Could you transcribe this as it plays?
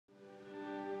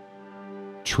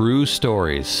True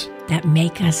stories that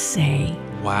make us say,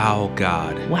 "Wow,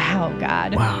 God. Wow,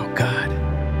 God. Wow, God."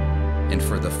 And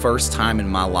for the first time in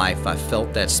my life, I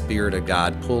felt that Spirit of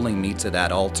God pulling me to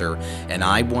that altar, and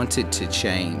I wanted to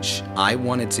change. I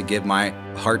wanted to give my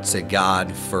heart to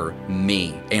God for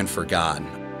me and for God.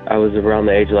 I was around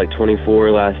the age of like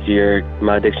 24 last year.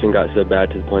 My addiction got so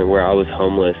bad to the point where I was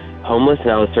homeless,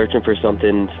 and I was searching for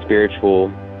something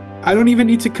spiritual. I don't even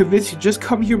need to convince you. Just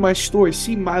come hear my story,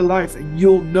 see my life, and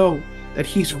you'll know that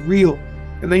He's real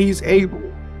and that He's able.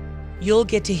 You'll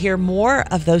get to hear more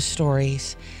of those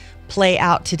stories play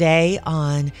out today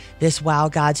on this Wow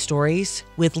God Stories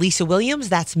with Lisa Williams.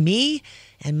 That's me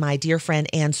and my dear friend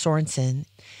Ann Sorenson.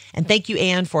 And thank you,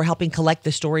 Ann, for helping collect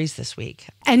the stories this week.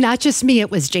 And not just me,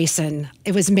 it was Jason.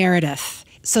 It was Meredith.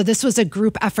 So this was a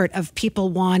group effort of people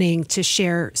wanting to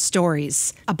share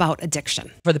stories about addiction.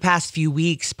 For the past few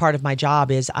weeks, part of my job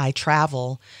is I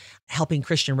travel helping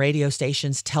Christian radio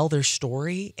stations tell their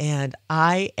story. And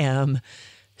I am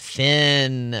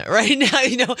thin right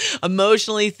now,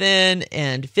 emotionally thin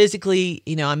and physically,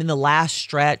 I'm in the last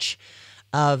stretch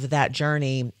of that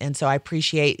journey. And so I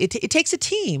appreciate it. It takes a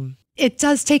team. It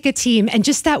does take a team. And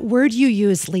just that word you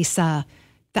use, Lisa,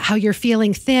 that how you're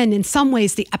feeling thin, in some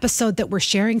ways, the episode that we're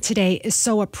sharing today is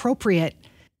so appropriate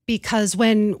because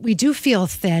when we do feel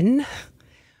thin,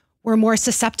 we're more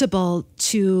susceptible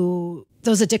to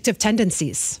those addictive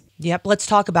tendencies. Yep. Let's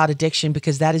talk about addiction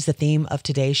because that is the theme of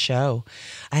today's show.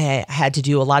 I had to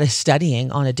do a lot of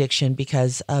studying on addiction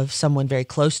because of someone very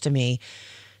close to me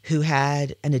who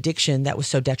had an addiction that was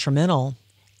so detrimental.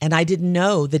 And I didn't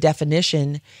know the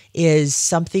definition is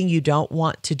something you don't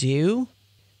want to do,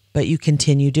 but you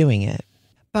continue doing it.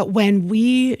 But when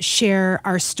we share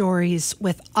our stories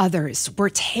with others, we're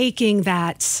taking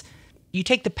that. You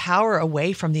take the power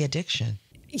away from the addiction.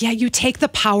 Yeah, you take the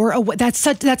power away. That's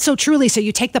so truly. So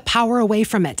you take the power away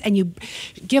from it and you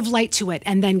give light to it,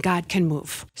 and then God can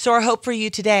move. So our hope for you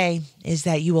today is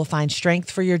that you will find strength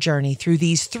for your journey through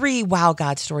these 3 Wow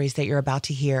God stories that you're about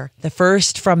to hear. The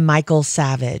first from Michael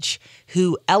Savage,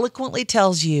 who eloquently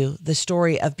tells you the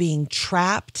story of being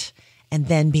trapped and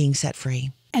then being set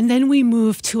free. And then we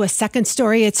move to a second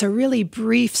story. It's a really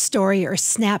brief story or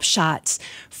snapshots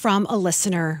from a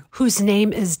listener whose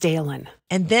name is Dalen.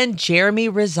 And then Jeremy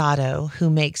Rosado, who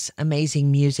makes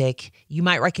amazing music. You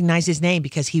might recognize his name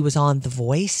because he was on The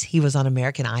Voice. He was on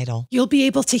American Idol. You'll be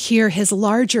able to hear his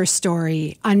larger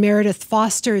story on Meredith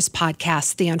Foster's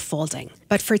podcast, The Unfolding.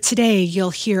 But for today, you'll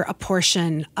hear a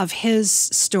portion of his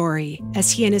story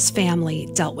as he and his family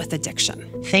dealt with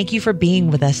addiction. Thank you for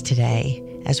being with us today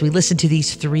as we listen to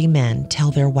these 3 men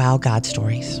tell their Wow God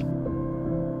stories.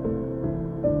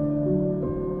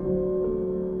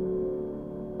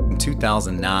 In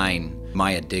 2009,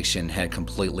 my addiction had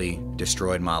completely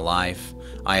destroyed my life.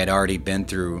 I had already been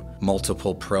through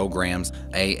multiple programs,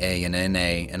 AA and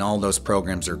NA, and all those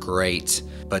programs are great,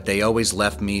 but they always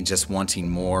left me just wanting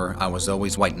more. I was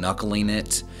always white-knuckling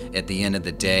it. At the end of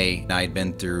the day, I had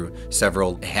been through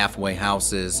several halfway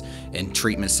houses and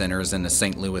treatment centers in the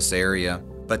St. Louis area,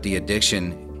 but the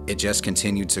addiction, it just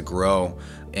continued to grow.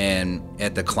 And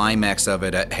at the climax of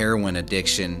it, a heroin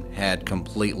addiction had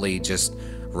completely just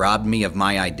robbed me of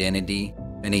my identity,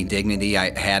 any dignity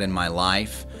I had in my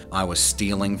life. I was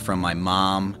stealing from my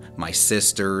mom, my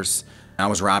sisters. I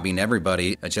was robbing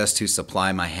everybody just to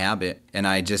supply my habit, and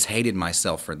I just hated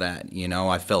myself for that.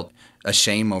 I felt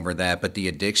ashamed over that, but the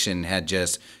addiction had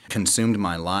just consumed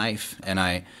my life, and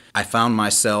I found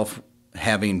myself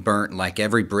having burnt like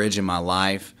every bridge in my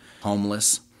life,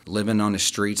 homeless, living on the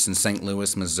streets in St.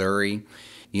 Louis, Missouri.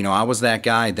 I was that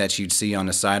guy that you'd see on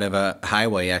the side of a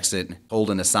highway exit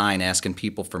holding a sign asking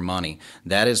people for money.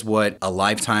 That is what a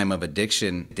lifetime of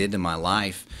addiction did to my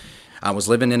life. I was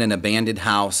living in an abandoned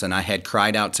house, and I had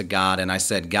cried out to God, and I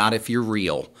said, God, if you're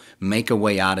real, make a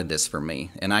way out of this for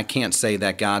me. And I can't say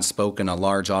that God spoke in a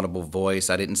large audible voice.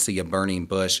 I didn't see a burning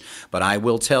bush, but I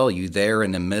will tell you, there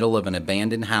in the middle of an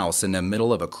abandoned house, in the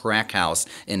middle of a crack house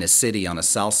in a city on the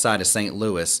south side of St.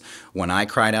 Louis, when I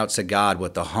cried out to God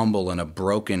with a humble and a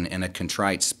broken and a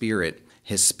contrite spirit,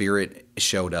 His Spirit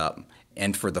showed up.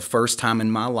 And for the first time in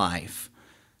my life,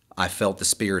 I felt the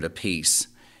spirit of peace.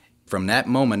 From that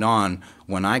moment on,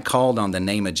 when I called on the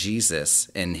name of Jesus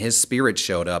and His Spirit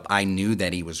showed up, I knew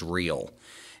that He was real.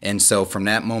 And so from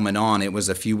that moment on, it was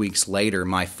a few weeks later,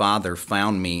 my father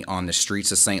found me on the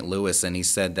streets of St. Louis, and he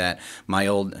said that my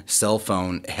old cell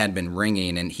phone had been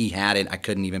ringing, and he had it. I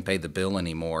couldn't even pay the bill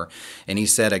anymore. And he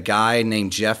said a guy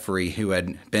named Jeffrey, who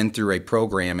had been through a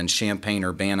program in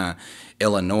Champaign-Urbana,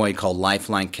 Illinois called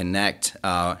Lifeline Connect.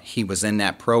 He was in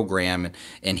that program,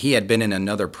 and he had been in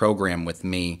another program with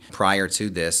me prior to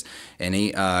this. And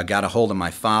he got a hold of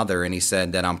my father, and he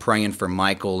said that I'm praying for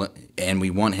Michael, and we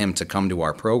want him to come to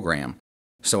our program.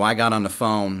 So I got on the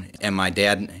phone, and my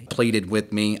dad pleaded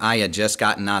with me. I had just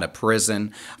gotten out of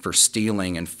prison for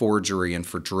stealing and forgery and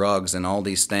for drugs and all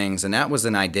these things, and that was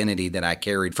an identity that I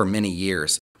carried for many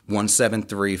years.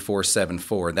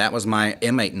 173474. That was my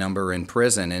inmate number in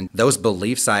prison. And those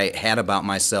beliefs I had about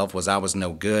myself was I was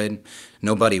no good.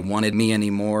 Nobody wanted me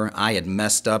anymore. I had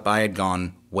messed up. I had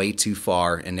gone way too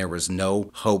far, and there was no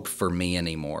hope for me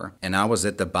anymore. And I was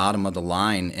at the bottom of the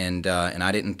line, and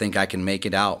I didn't think I could make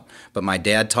it out. But my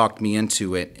dad talked me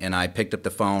into it, and I picked up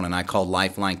the phone, and I called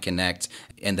Lifeline Connect,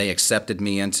 and they accepted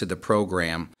me into the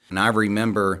program. And I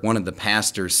remember one of the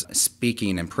pastors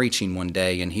speaking and preaching one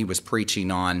day, and he was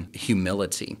preaching on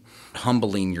humility,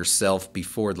 humbling yourself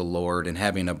before the Lord and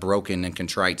having a broken and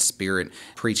contrite spirit,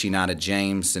 preaching out of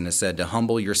James, and it said to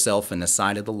humble yourself in the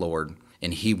sight of the Lord,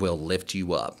 and he will lift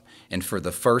you up. And for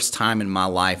the first time in my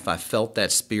life, I felt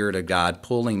that Spirit of God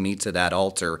pulling me to that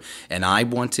altar, and I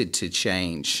wanted to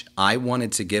change. I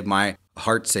wanted to give my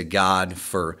heart to God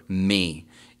for me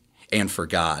and for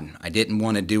God. I didn't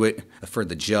want to do it for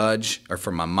the judge or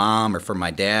for my mom or for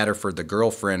my dad or for the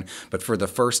girlfriend, but for the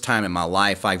first time in my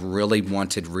life, I really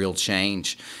wanted real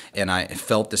change. And I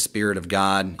felt the Spirit of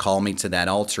God call me to that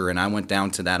altar, and I went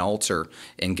down to that altar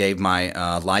and gave my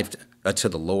life to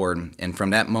the Lord. And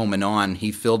from that moment on,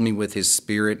 he filled me with his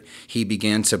Spirit. He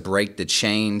began to break the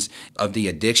chains of the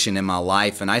addiction in my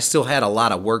life. And I still had a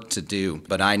lot of work to do,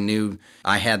 but I knew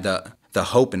I had the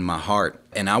hope in my heart.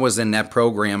 And I was in that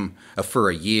program for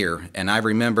a year. And I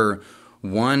remember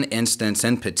one instance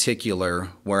in particular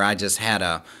where I just had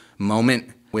a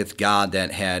moment with God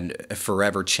that had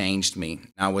forever changed me.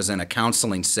 I was in a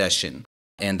counseling session,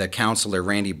 and the counselor,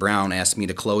 Randy Brown, asked me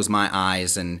to close my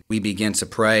eyes, and we began to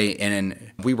pray.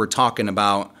 And we were talking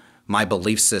about my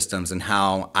belief systems and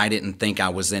how I didn't think I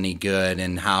was any good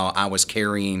and how I was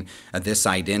carrying this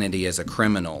identity as a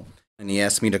criminal. And he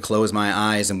asked me to close my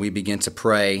eyes, and we began to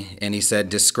pray. And he said,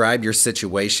 describe your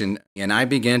situation. And I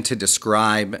began to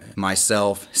describe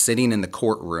myself sitting in the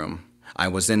courtroom. I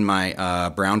was in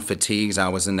my brown fatigues. I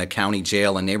was in the county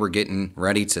jail, and they were getting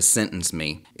ready to sentence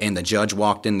me. And the judge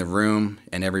walked in the room,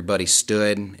 and everybody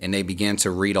stood, and they began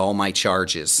to read all my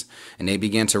charges. And they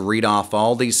began to read off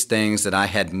all these things that I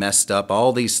had messed up,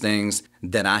 all these things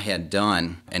that I had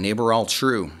done. And they were all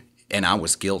true, and I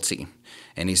was guilty.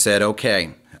 And he said,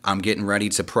 okay, I'm getting ready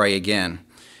to pray again.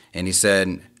 And he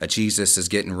said, Jesus is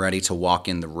getting ready to walk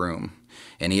in the room.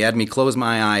 And he had me close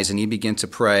my eyes, and he began to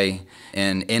pray.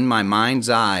 And in my mind's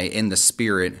eye, in the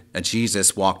Spirit,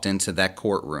 Jesus walked into that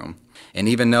courtroom. And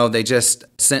even though they just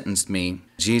sentenced me,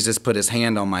 Jesus put his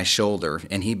hand on my shoulder,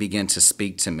 and he began to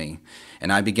speak to me.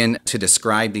 And I began to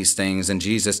describe these things, and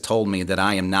Jesus told me that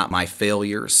I am not my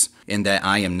failures and that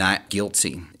I am not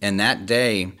guilty. And that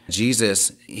day,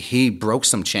 Jesus, he broke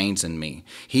some chains in me.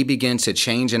 He began to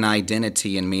change an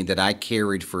identity in me that I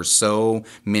carried for so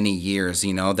many years,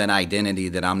 that identity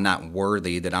that I'm not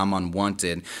worthy, that I'm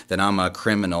unwanted, that I'm a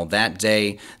criminal. That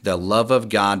day, the love of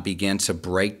God began to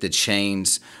break the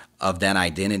chains of that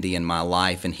identity in my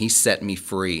life, and he set me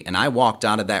free. And I walked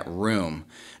out of that room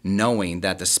knowing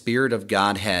that the Spirit of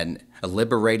God had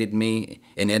liberated me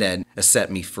and it had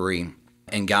set me free.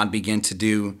 And God began to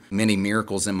do many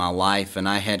miracles in my life, and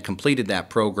I had completed that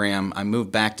program. I moved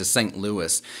back to St.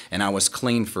 Louis, and I was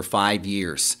clean for 5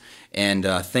 years. And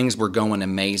things were going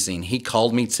amazing. He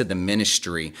called me to the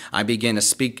ministry. I began to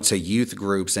speak to youth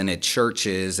groups and at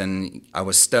churches, and I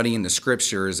was studying the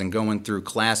scriptures and going through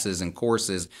classes and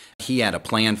courses. He had a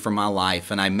plan for my life,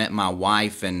 and I met my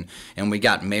wife, and we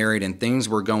got married, and things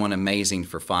were going amazing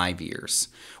for 5 years.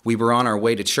 We were on our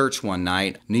way to church one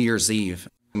night, New Year's Eve,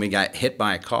 and we got hit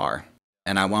by a car.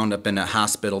 And I wound up in a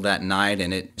hospital that night,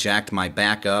 and it jacked my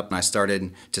back up, and I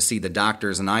started to see the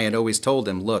doctors, and I had always told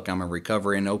them, look, I'm a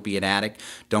recovering opiate addict,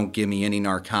 don't give me any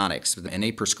narcotics. And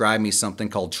they prescribed me something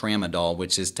called tramadol,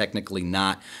 which is technically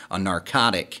not a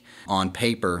narcotic on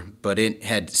paper, but it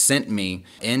had sent me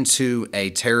into a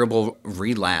terrible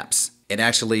relapse. It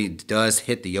actually does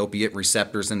hit the opiate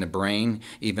receptors in the brain,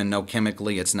 even though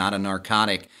chemically it's not a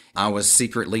narcotic. I was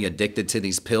secretly addicted to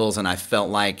these pills, and I felt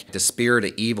like the spirit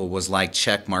of evil was like,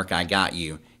 check mark, I got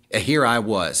you. Here I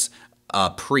was, a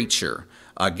preacher,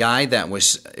 a guy that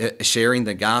was sharing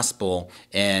the gospel,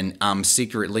 and I'm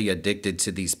secretly addicted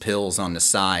to these pills on the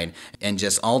side. And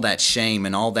just all that shame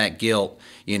and all that guilt,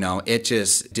 it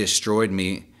just destroyed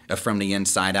me from the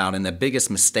inside out. And the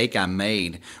biggest mistake I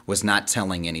made was not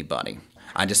telling anybody.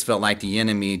 I just felt like the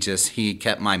enemy he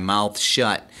kept my mouth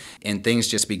shut, and things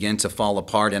just began to fall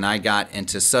apart, and I got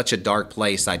into such a dark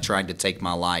place I tried to take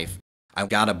my life. I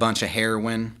got a bunch of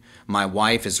heroin. My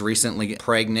wife is recently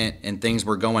pregnant, and things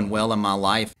were going well in my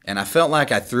life, and I felt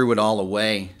like I threw it all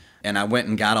away. And I went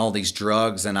and got all these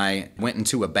drugs, and I went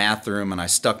into a bathroom, and I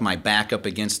stuck my back up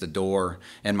against the door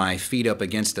and my feet up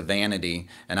against the vanity,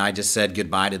 and I just said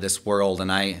goodbye to this world.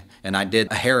 And I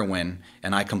did a heroin,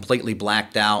 and I completely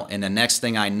blacked out. And the next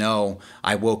thing I know,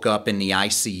 I woke up in the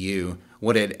ICU.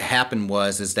 What had happened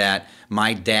is that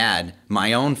my dad,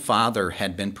 my own father,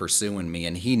 had been pursuing me,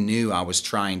 and he knew I was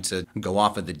trying to go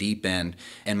off of the deep end.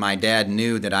 And my dad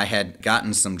knew that I had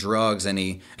gotten some drugs, and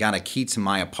he got a key to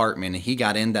my apartment, and he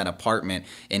got in that apartment,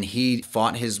 and he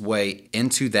fought his way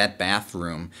into that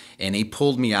bathroom, and he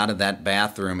pulled me out of that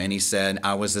bathroom, and he said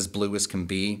I was as blue as can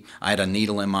be. I had a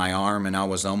needle in my arm, and I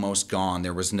was almost gone.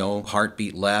 There was no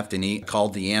heartbeat left, and he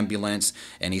called the ambulance,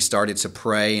 and he started to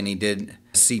pray, and he did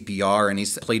CPR, and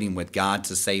he's pleading with God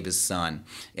to save his son.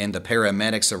 And the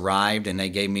paramedics arrived, and they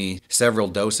gave me several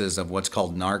doses of what's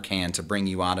called Narcan to bring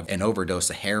you out of an overdose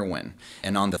of heroin.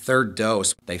 And on the third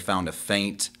dose, they found a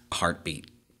faint heartbeat.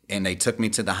 And they took me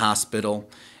to the hospital,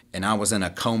 and I was in a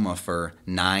coma for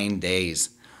 9 days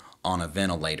on a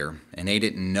ventilator. And they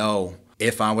didn't know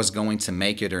if I was going to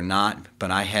make it or not,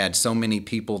 but I had so many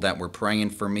people that were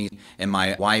praying for me, and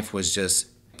my wife was just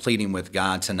pleading with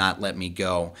God to not let me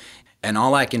go. And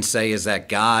all I can say is that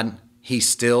God, He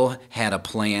still had a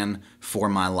plan for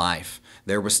my life.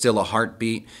 There was still a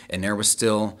heartbeat, and there was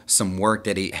still some work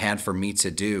that He had for me to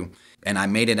do. And I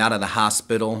made it out of the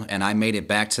hospital, and I made it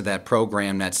back to that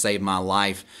program that saved my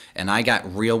life. And I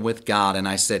got real with God, and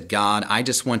I said, God, I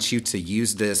just want you to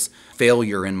use this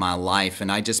failure in my life.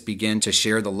 And I just began to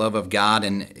share the love of God,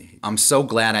 and I'm so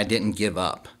glad I didn't give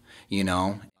up, you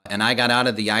know. And I got out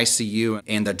of the ICU,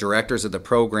 and the directors of the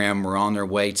program were on their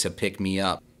way to pick me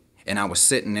up. And I was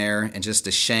sitting there, and just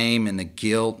the shame and the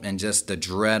guilt and just the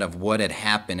dread of what had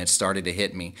happened, it started to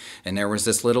hit me. And there was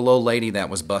this little old lady that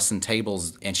was bussing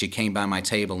tables, and she came by my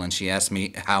table, and she asked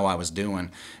me how I was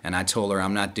doing. And I told her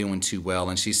I'm not doing too well.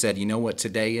 And she said, you know what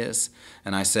today is?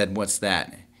 And I said, what's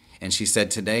that? And she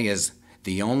said, today is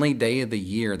the only day of the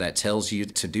year that tells you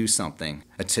to do something.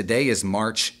 Today is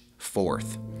March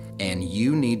 4th. And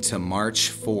you need to march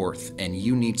forth, and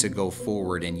you need to go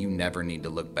forward, and you never need to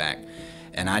look back.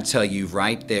 And I tell you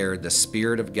right there, the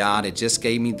Spirit of God, it just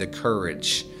gave me the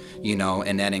courage, you know,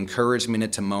 and that encouragement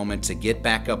at the moment to get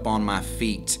back up on my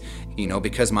feet, you know,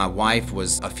 because my wife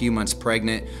was a few months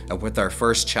pregnant with our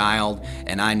first child,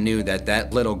 and I knew that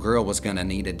that little girl was going to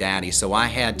need a daddy. So I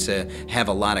had to have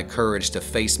a lot of courage to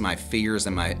face my fears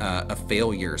and my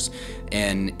failures.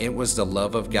 And it was the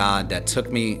love of God that took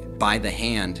me by the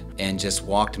hand and just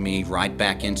walked me right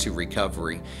back into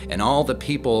recovery. And all the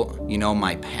people, you know,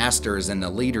 my pastors and the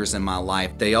leaders in my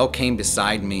life, they all came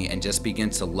beside me and just began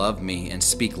to love me and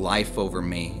speak life over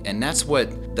me. And that's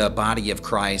what the body of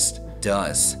Christ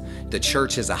does. The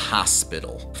church is a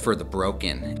hospital for the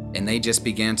broken. And they just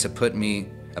began to put me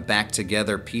back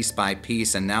together piece by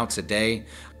piece. And now today,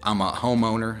 I'm a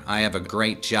homeowner. I have a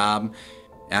great job.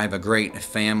 I have a great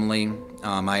family.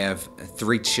 I have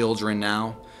 3 children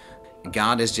now.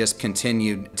 God has just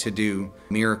continued to do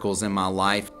miracles in my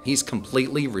life. He's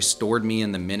completely restored me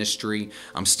in the ministry.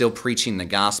 I'm still preaching the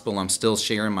gospel. I'm still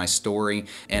sharing my story.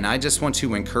 And I just want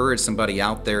to encourage somebody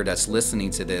out there that's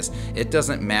listening to this. It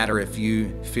doesn't matter if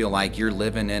you feel like you're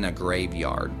living in a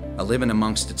graveyard, living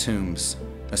amongst the tombs,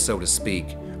 so to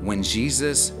speak. When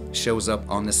Jesus shows up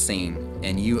on the scene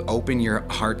and you open your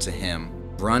heart to Him,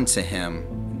 run to Him,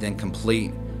 then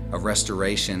complete a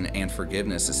restoration and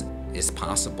forgiveness is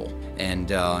possible.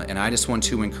 And I just want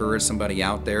to encourage somebody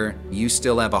out there, you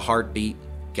still have a heartbeat.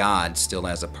 God still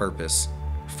has a purpose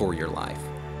for your life.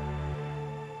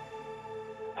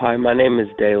 Hi, my name is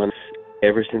Dalen.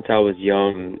 Ever since I was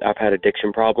young, I've had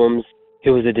addiction problems.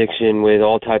 It was addiction with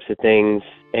all types of things,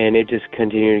 and it just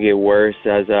continued to get worse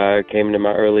as I came into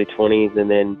my early 20s,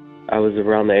 and then I was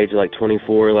around the age of like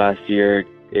 24 last year.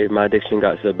 My addiction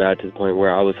got so bad to the point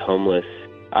where I was homeless.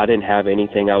 I didn't have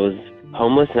anything. I was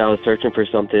homeless, and I was searching for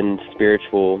something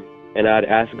spiritual, and I'd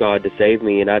asked God to save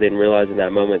me, and I didn't realize in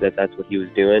that moment that that's what He was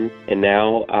doing. And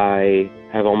now I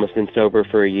have almost been sober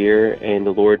for a year, and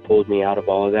the Lord pulled me out of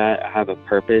all of that. I have a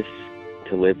purpose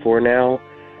to live for now.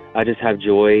 I just have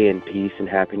joy and peace and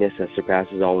happiness that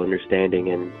surpasses all understanding.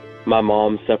 And my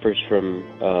mom suffers from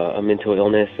a mental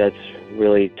illness that's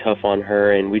really tough on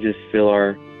her, and we just fill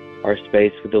our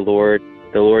space with the Lord.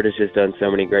 The Lord has just done so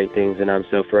many great things, and I'm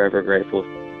so forever grateful.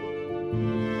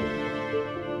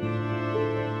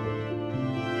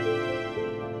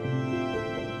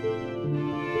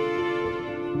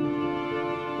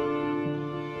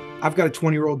 I've got a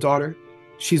 20-year-old daughter.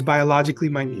 She's biologically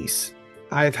my niece.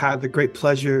 I have had the great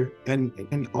pleasure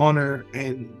and honor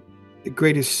and the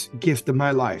greatest gift of my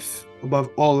life above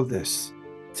all of this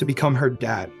to become her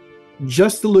dad.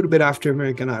 Just a little bit after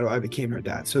American Idol, I became her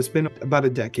dad. So it's been about a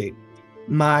decade.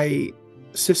 My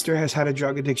sister has had a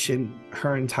drug addiction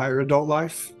her entire adult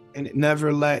life, and it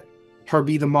never let her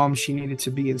be the mom she needed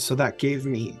to be. And so that gave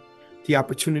me the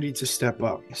opportunity to step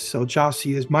up. So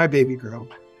Jossie is my baby girl.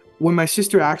 When my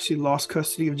sister actually lost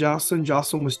custody of Jocelyn,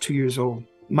 Jocelyn was 2 years old.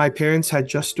 My parents had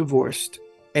just divorced,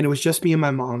 and it was just me and my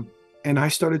mom. And I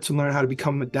started to learn how to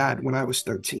become a dad when I was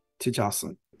 13 to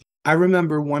Jocelyn. I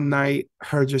remember one night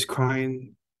her just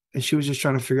crying, and she was just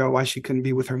trying to figure out why she couldn't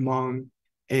be with her mom.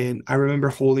 And I remember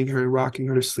holding her and rocking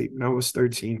her to sleep when I was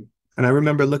 13. And I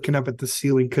remember looking up at the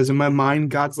ceiling because in my mind,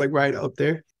 God's like right up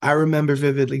there. I remember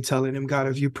vividly telling him, God,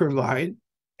 if you provide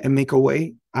and make a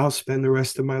way, I'll spend the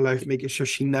rest of my life making sure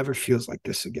she never feels like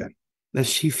this again. That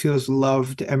she feels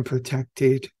loved and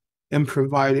protected and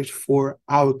provided for.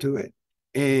 I'll do it.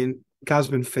 And God's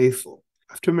been faithful.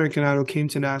 After American Idol came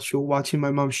to Nashville, watching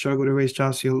my mom struggle to raise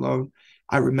Jossie alone,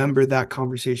 I remember that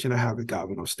conversation I had with God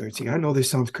when I was 13. I know this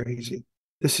sounds crazy.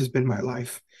 This has been my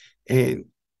life. And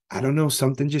I don't know,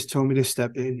 something just told me to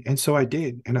step in. And so I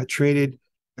did. And I traded.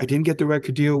 I didn't get the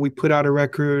record deal. We put out a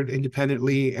record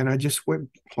independently, and I just went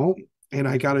home. And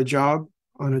I got a job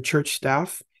on a church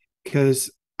staff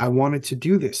because I wanted to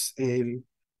do this, and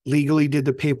legally did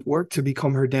the paperwork to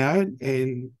become her dad,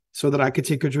 and so that I could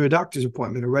take her to a doctor's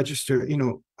appointment or register,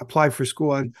 apply for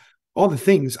school and all the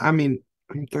things. I mean,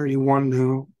 I'm 31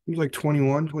 now. I'm like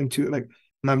 21, 22. Like,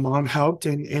 my mom helped,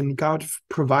 and God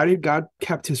provided. God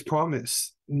kept his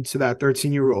promise to that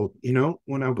 13-year-old,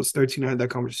 when I was 13, I had that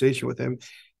conversation with him.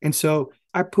 And so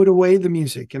I put away the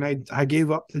music, and I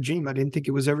gave up the dream. I didn't think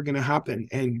it was ever going to happen.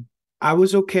 And I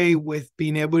was okay with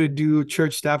being able to do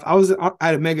church stuff. I was at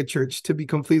a mega church, to be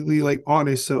completely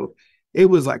honest. So it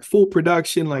was like full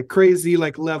production, like crazy,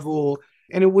 like level.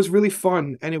 And it was really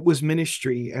fun, and it was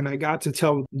ministry. And I got to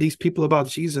tell these people about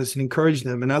Jesus and encourage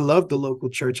them. And I love the local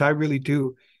church. I really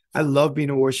do. I love being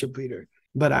a worship leader.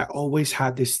 But I always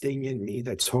had this thing in me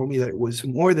that told me that it was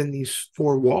more than these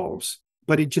four walls,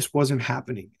 but it just wasn't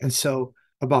happening. And so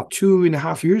about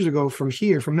 2.5 years ago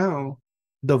from now,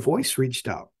 The Voice reached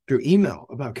out through email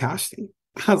about casting.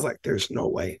 I was like, there's no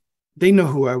way. They know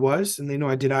who I was, and they know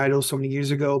I did Idol so many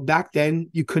years ago. Back then,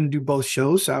 you couldn't do both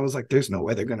shows. So I was like, there's no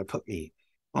way they're going to put me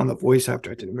on The Voice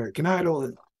after I did American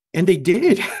Idol. And they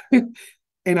did.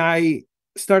 And I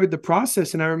started the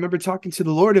process. And I remember talking to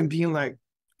the Lord and being like,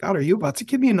 God, are you about to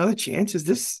give me another chance? Is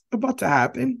this about to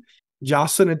happen?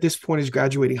 Jocelyn at this point is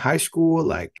graduating high school.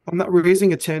 Like, I'm not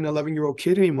raising a 10, 11-year-old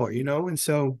kid anymore, And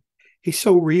so he's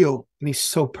so real, and he's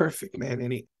so perfect, man.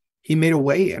 And he made a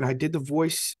way, and I did The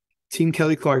Voice. Team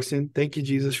Kelly Clarkson. Thank you,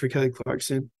 Jesus, for Kelly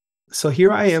Clarkson. So here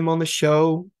I am on the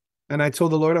show, and I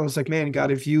told the Lord, I was like, man,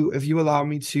 God, if you allow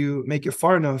me to make it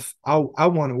far enough, I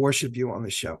want to worship you on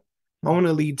the show. I want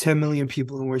to lead 10 million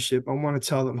people in worship. I want to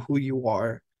tell them who you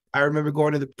are. I remember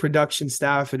going to the production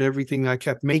staff and everything. I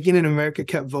kept making in America,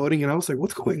 kept voting, and I was like,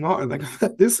 what's going on? Like,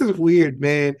 this is weird,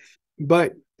 man.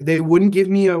 But they wouldn't give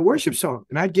me a worship song,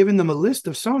 and I'd given them a list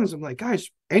of songs. I'm like, guys,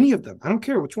 any of them. I don't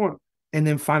care which one. And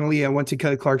then finally I went to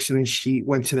Kelly Clarkson, and she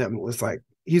went to them and was like,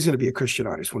 he's going to be a Christian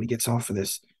artist when he gets off of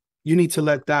this. You need to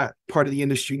let that part of the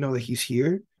industry know that he's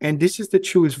here. And this is the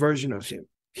truest version of him.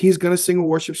 He's going to sing a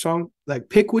worship song. Like,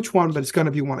 pick which one, but it's going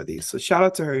to be one of these. So shout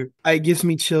out to her. It gives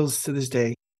me chills to this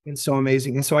day. And so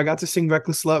amazing. And so I got to sing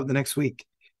Reckless Love the next week.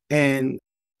 And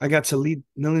I got to lead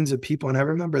millions of people. And I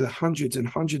remember the hundreds and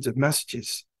hundreds of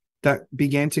messages that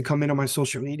began to come in on my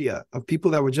social media of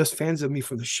people that were just fans of me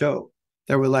from the show.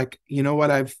 That were like, you know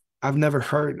what, I've never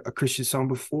heard a Christian song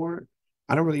before.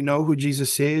 I don't really know who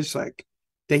Jesus is. Like,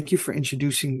 thank you for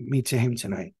introducing me to him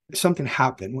tonight. Something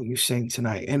happened when you sang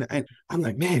tonight. And I'm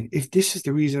like, man, if this is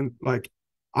the reason, like,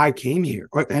 I came here,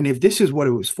 and if this is what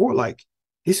it was for, like,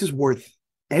 this is worth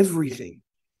everything.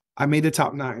 I made the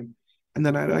top 9. And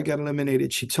then I got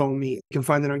eliminated. She told me, you can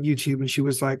find it on YouTube. And she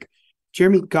was like,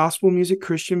 Jeremy, gospel music,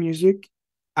 Christian music,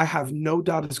 I have no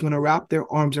doubt it's going to wrap their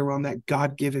arms around that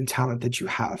God-given talent that you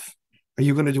have. And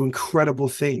you're going to do incredible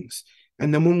things.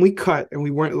 And then when we cut and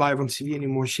we weren't live on TV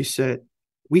anymore, she said,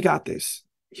 we got this.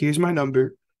 Here's my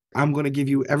number. I'm going to give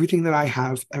you everything that I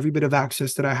have, every bit of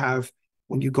access that I have.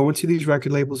 When you go into these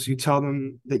record labels, you tell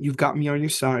them that you've got me on your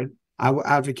side. I will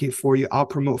advocate for you. I'll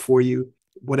promote for you.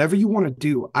 Whatever you want to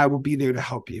do, I will be there to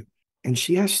help you. And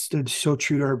she has stood so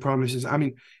true to her promises. I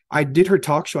mean, I did her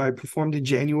talk show. I performed in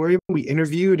January. We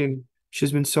interviewed, and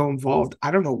she's been so involved. I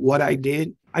don't know what I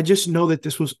did, I just know that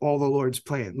this was all the Lord's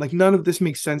plan. Like, none of this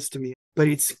makes sense to me, but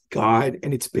it's God,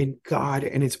 and it's been God,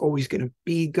 and it's always going to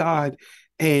be God.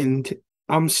 And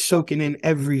I'm soaking in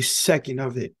every second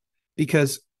of it,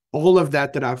 because all of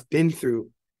that I've been through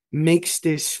makes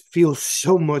this feel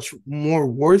so much more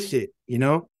worth it, you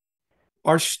know?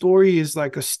 Our story is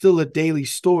like still a daily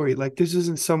story. Like, this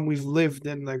isn't something we've lived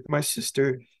in. Like, my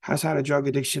sister has had a drug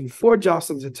addiction for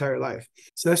Jocelyn's entire life.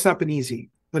 So that's not been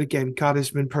easy. But again, God has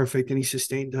been perfect, and he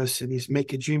sustained us, and he's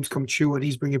making dreams come true, and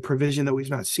he's bringing provision that we've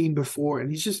not seen before.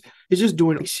 And he's just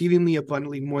doing exceedingly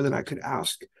abundantly more than I could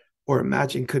ask or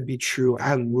imagine could be true.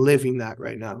 I'm living that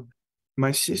right now.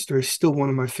 My sister is still one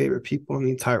of my favorite people in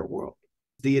the entire world.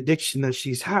 The addiction that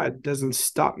she's had doesn't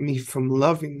stop me from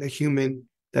loving the human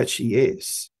that she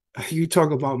is. You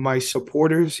talk about my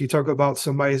supporters, you talk about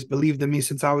somebody who's believed in me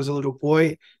since I was a little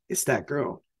boy, it's that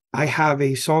girl. I have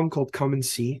a song called Come and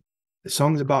See. The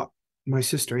song's about my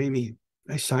sister, Amy.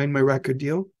 I signed my record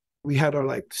deal. We had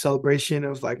our celebration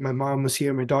of my mom was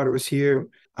here, my daughter was here.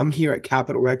 I'm here at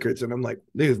Capitol Records, and I'm like,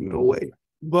 there's no way.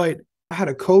 But I had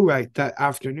a co-write that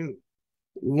afternoon.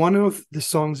 One of the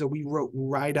songs that we wrote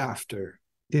right after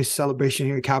this celebration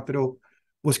here at Capitol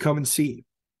was Come and See.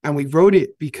 And we wrote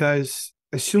it because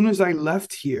as soon as I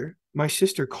left here, my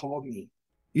sister called me.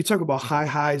 You talk about high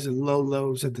highs and low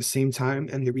lows at the same time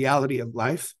and the reality of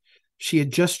life. She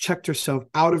had just checked herself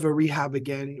out of a rehab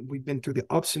again. We've been through the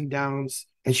ups and downs,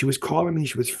 and she was calling me.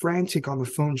 She was frantic on the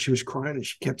phone. She was crying, and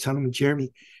she kept telling me,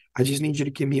 Jeremy, I just need you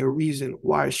to give me a reason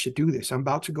why I should do this. I'm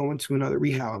about to go into another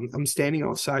rehab. I'm standing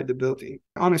outside the building.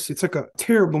 Honestly, it's like a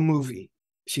terrible movie.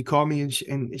 She called me,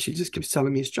 and she just keeps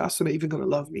telling me, is Jocelyn even going to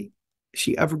love me? Is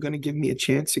she ever going to give me a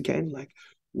chance again? Like,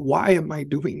 why am I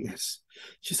doing this?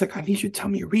 She's like, I need you to tell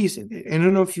me a reason. And I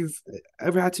don't know if you've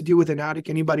ever had to deal with an addict,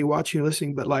 anybody watching or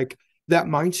listening, but that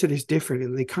mindset is different,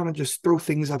 and they kind of just throw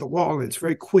things at the wall, and it's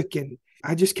very quick. And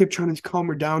I just kept trying to calm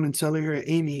her down and telling her,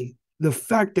 Amy, the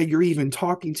fact that you're even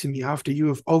talking to me after you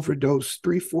have overdosed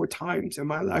 3-4 times in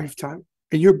my lifetime,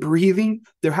 and you're breathing,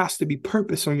 there has to be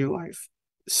purpose on your life.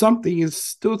 Something is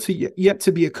still yet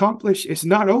to be accomplished. It's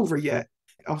not over yet.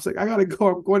 I was like, I got to go.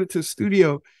 I'm going into the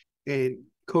studio. And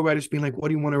co-writers being like, what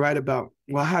do you want to write about?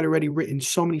 Well, I had already written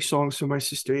so many songs for my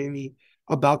sister Amy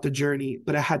about the journey,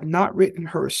 but I had not written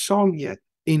her a song yet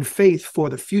in faith for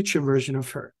the future version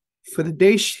of her, for the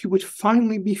day she would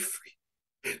finally be free.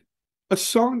 A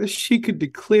song that she could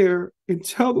declare and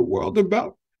tell the world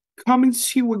about. Come and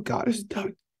see what God has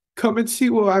done. Come and see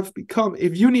what I've become.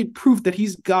 If you need proof that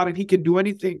he's God and he can do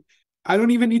anything, I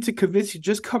don't even need to convince you.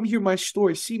 Just come hear my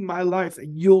story, see my life,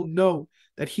 and you'll know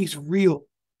that he's real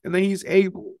and that he's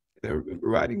able. And I remember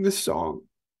writing this song,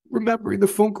 remembering the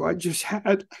phone call I just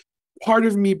had. Part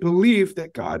of me believed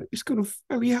that God is going to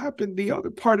finally happen. The other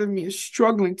part of me is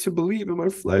struggling to believe in my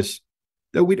flesh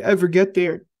that we'd ever get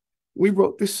there. We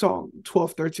wrote this song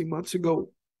 12, 13 months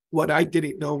ago. What I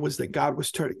didn't know was that God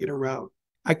was turning it around.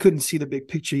 I couldn't see the big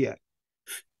picture yet.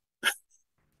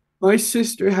 My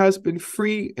sister has been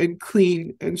free and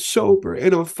clean and sober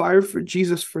and on fire for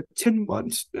Jesus for 10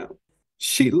 months now.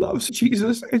 She loves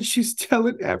Jesus, and she's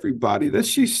telling everybody that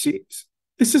she sees.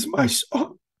 This is my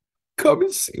song. Come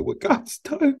and see what God's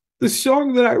done. The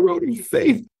song that I wrote in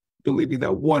faith, believing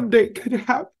that one day could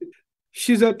happen.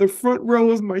 She's at the front row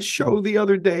of my show the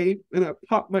other day, and I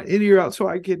popped my in-ear out so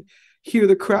I could hear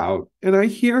the crowd. And I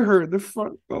hear her in the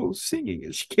front row singing,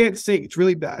 and she can't sing. It's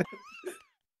really bad.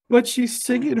 But she's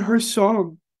singing her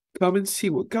song, Come and See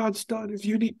What God's Done. If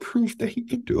you need proof that he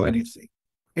can do anything.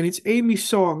 And it's Amy's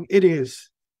song. It is.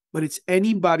 But it's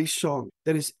anybody's song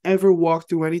that has ever walked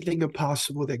through anything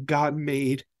impossible that God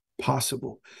made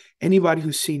possible. Anybody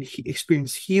who's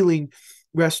experienced healing,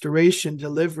 restoration,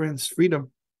 deliverance,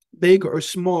 freedom, big or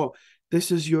small,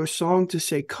 this is your song to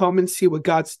say, come and see what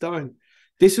God's done.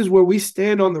 This is where we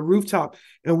stand on the rooftop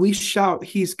and we shout,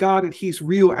 he's God and he's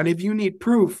real. And if you need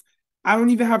proof, I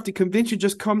don't even have to convince you.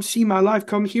 Just come see my life.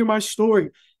 Come hear my story,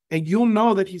 and you'll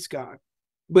know that he's God.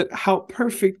 But how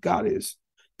perfect God is,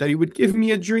 that he would give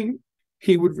me a dream.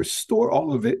 He would restore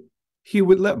all of it. He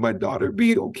would let my daughter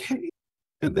be okay.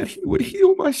 And that he would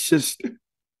heal my sister.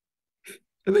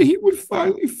 And that he would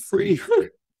finally free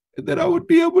her. And that I would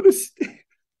be able to stand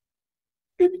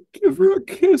and give her a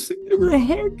kiss and give her a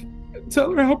hug and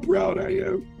tell her how proud I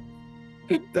am.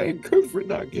 And thank her for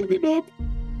not giving up.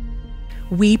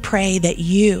 We pray that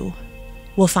you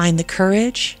will find the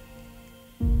courage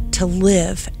to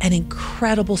live an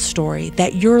incredible story,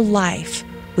 that your life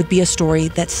would be a story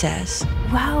that says,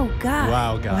 Wow, God.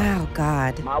 Wow, God. Wow,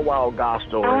 God. My wow God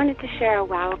story. I wanted to share a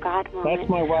wow God moment. That's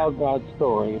my wow God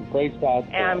story. Praise God.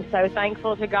 And I'm so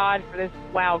thankful to God for this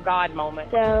wow God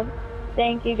moment. So,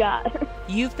 Thank you, God.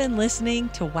 You've been listening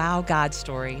to Wow God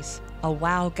Stories, a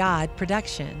Wow God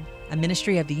production, a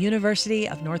ministry of the University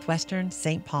of Northwestern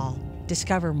St. Paul.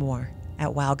 Discover more at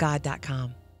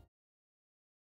wowgod.com.